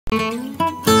Hello,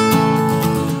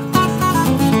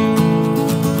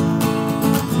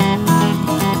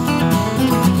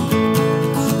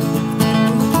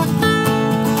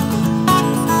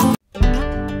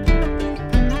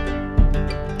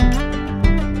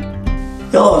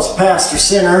 it's Pastor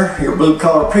Sinner, your blue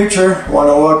collar preacher. I want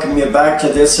to welcome you back to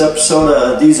this episode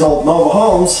of These Old Mobile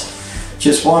Homes.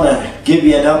 Just want to give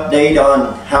you an update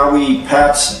on how we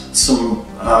patched some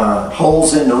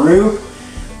holes in the roof,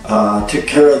 took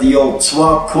care of the old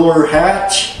swamp cooler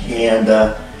hatch, and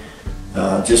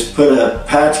just put a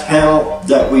patch panel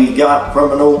that we got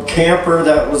from an old camper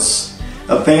that was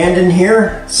abandoned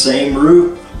here, same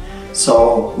roof,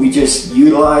 so we just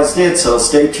utilized it. So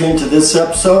stay tuned to this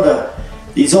episode of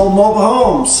These Old Mobile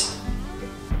Homes.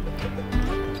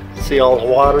 See all the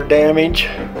water damage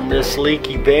from this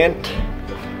leaky vent?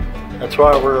 That's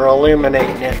why we're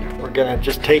eliminating it. We're gonna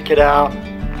just take it out,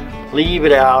 leave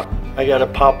it out. I gotta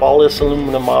pop all this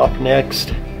aluminum off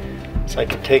next, so I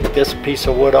can take this piece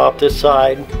of wood off this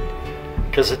side,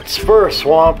 because it's for a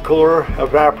swamp cooler,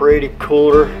 evaporated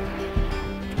cooler.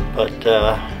 But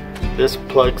this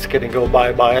plug's gonna go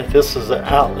bye-bye. This is the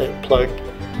outlet plug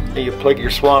that you plug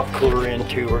your swamp cooler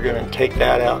into. We're going to take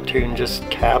that out too and just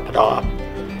cap it off.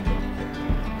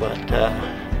 But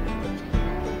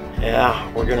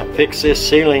yeah, we're going to fix this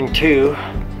ceiling too.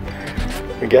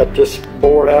 We got this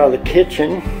board out of the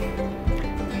kitchen,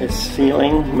 this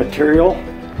ceiling material.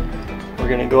 We're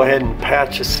going to go ahead and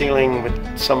patch the ceiling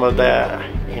with some of that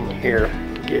in here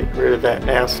to get rid of that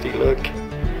nasty look.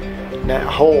 And that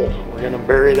hole, we're going to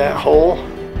bury that hole.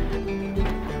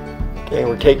 Okay,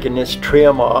 we're taking this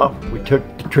trim off. We took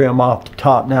the trim off the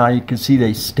top. Now you can see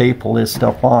they staple this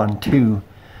stuff on too.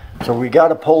 So we got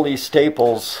to pull these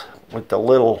staples with the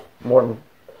little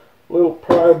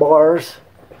pry bars,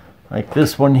 like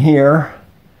this one here.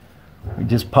 We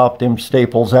just pop them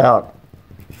staples out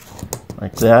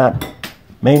like that.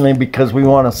 Mainly because we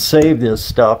want to save this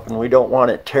stuff and we don't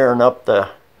want it tearing up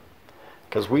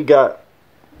because we got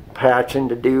patching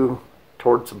to do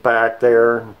towards the back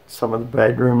there, some of the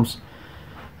bedrooms.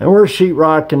 And we're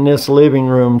sheetrocking this living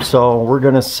room, so we're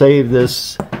going to save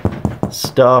this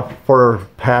stuff for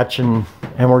patching,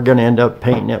 and we're going to end up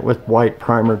painting it with white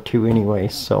primer too anyway.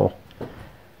 So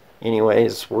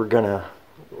anyways, we're going to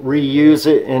reuse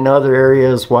it in other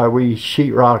areas while we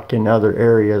sheetrock in other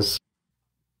areas.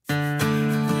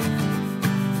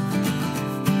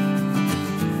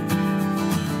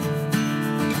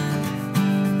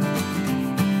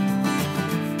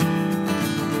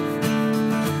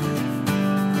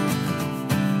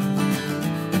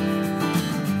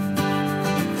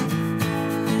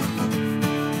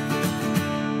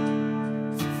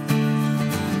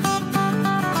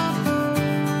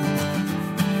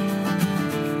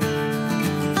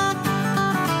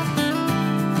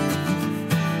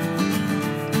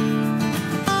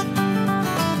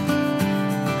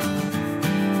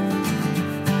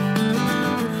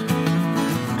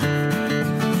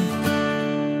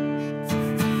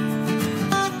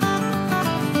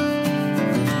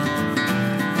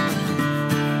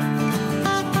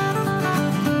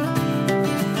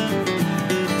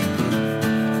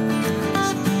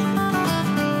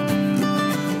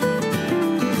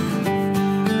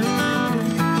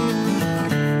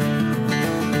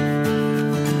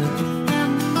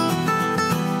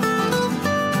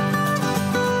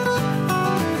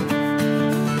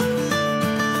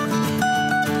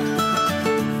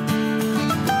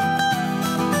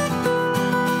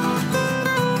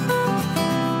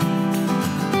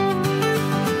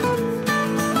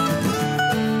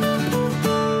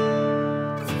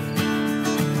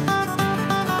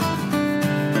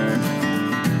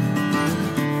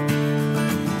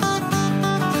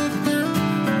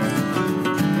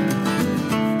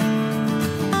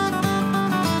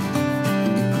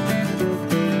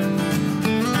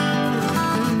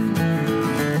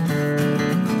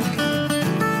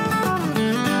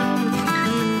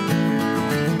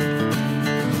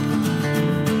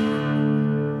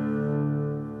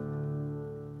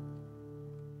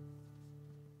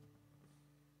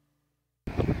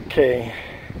 Okay,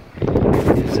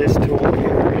 use this tool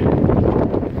here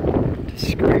to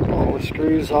scrape all the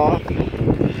screws off.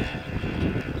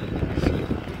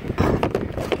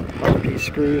 Pop these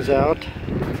screws out.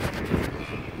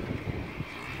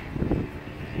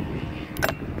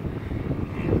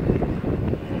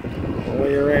 All the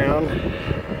way around.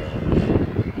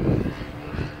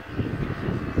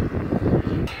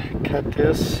 Cut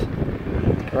this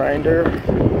grinder.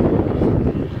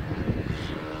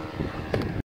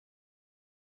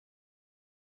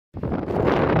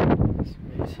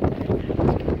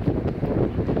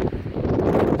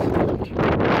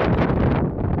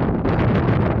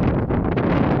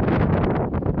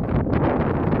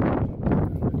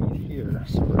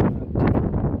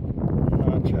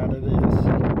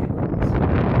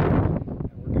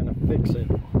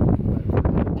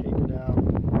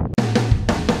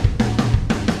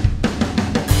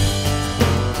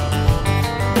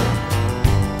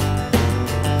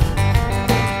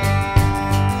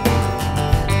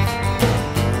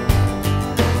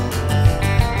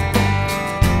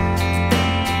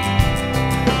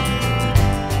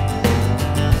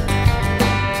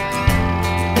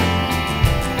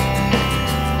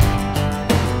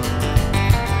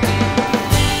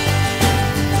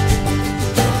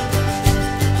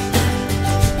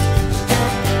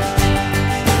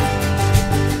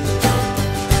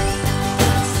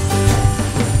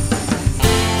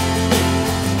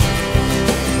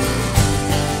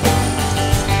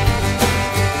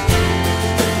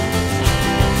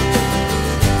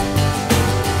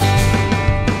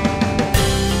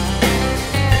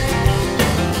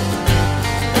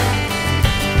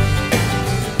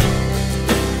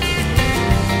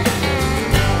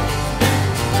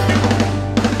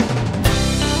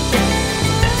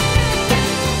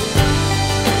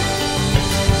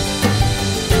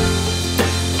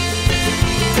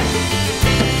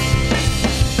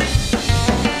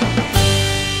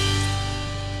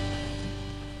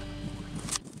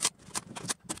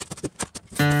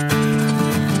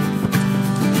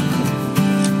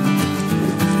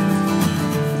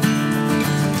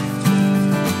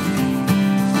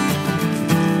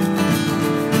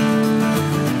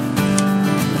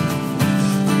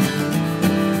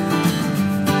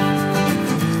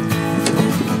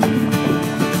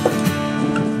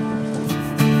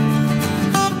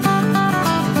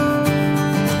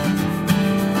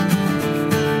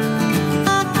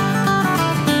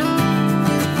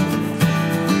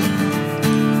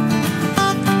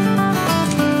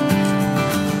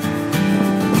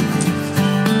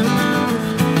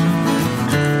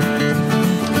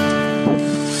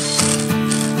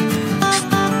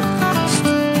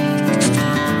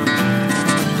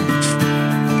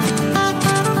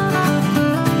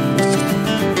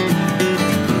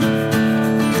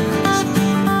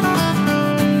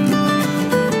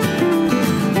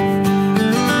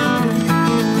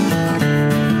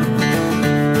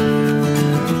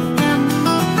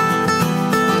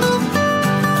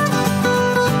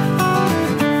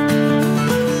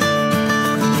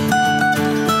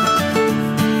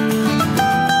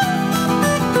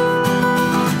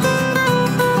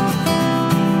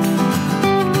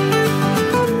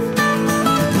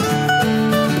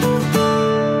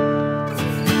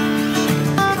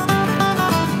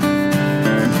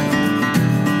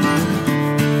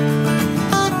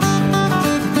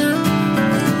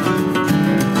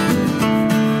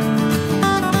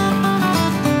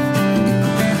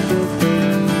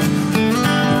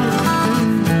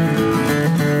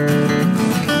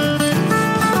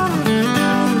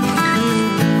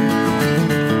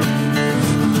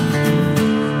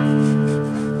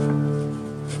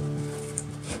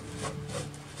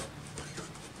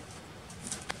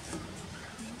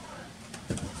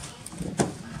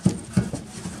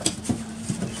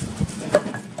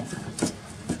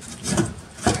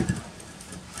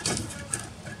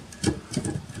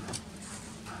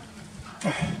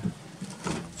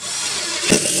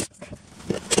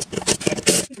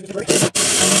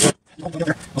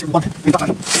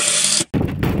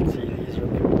 See, these are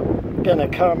gonna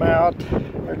come out.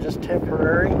 They're just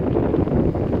temporary.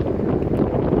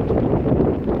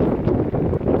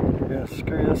 We're gonna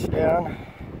screw this down.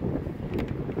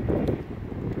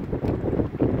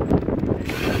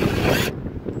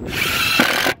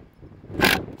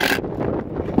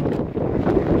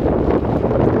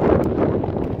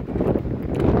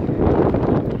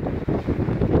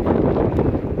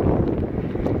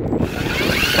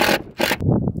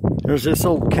 There's this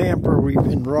old camper we've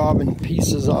been robbing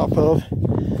pieces off of.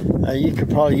 You could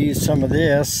probably use some of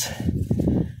this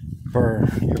for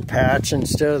your patch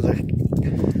instead of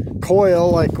the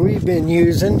coil like we've been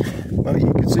using. Well,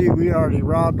 you can see we already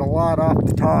robbed a lot off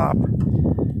the top.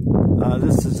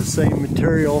 This is the same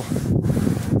material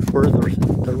for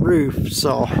the roof,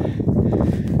 so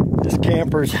this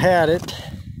camper's had it.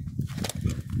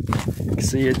 You can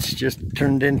see it's just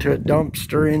turned into a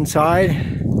dumpster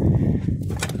inside.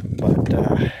 But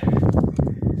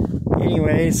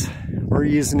anyways, we're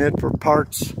using it for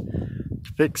parts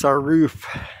to fix our roof.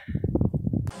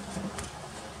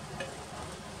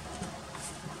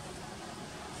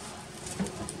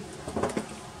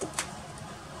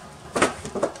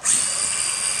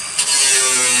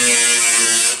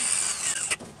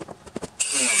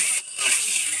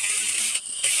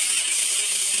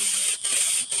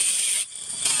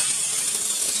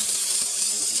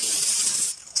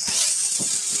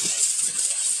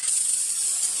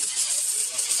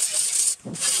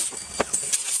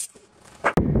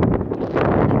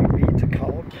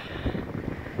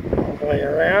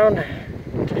 Around,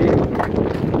 two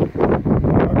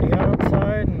on the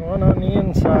outside and one on the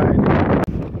inside.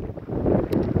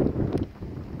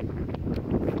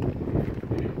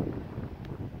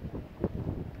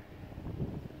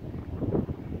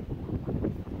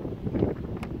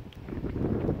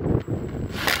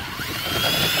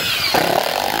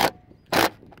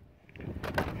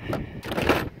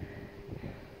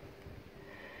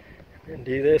 We're gonna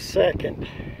do this second.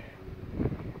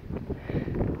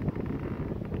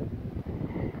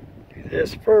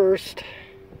 This first,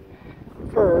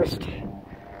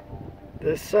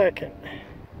 this second.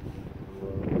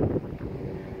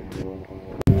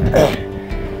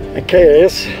 Okay,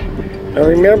 now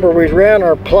remember we ran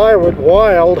our plywood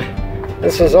wild.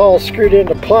 This is all screwed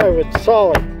into plywood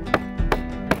solid.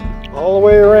 All the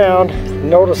way around.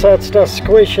 Notice that stuff's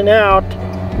squishing out.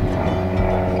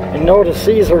 And notice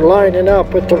these are lining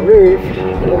up with the roof.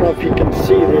 I don't know if you can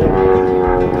see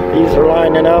them. These are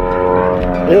lining up.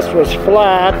 This was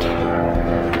flat.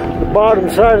 The bottom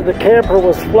side of the camper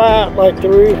was flat like the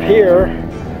roof here.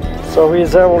 So he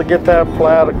was able to get that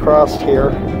flat across here.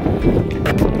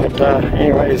 But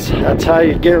anyways, that's how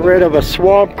you get rid of a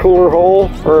swamp cooler hole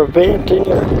or a vent in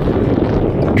your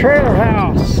trailer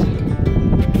house.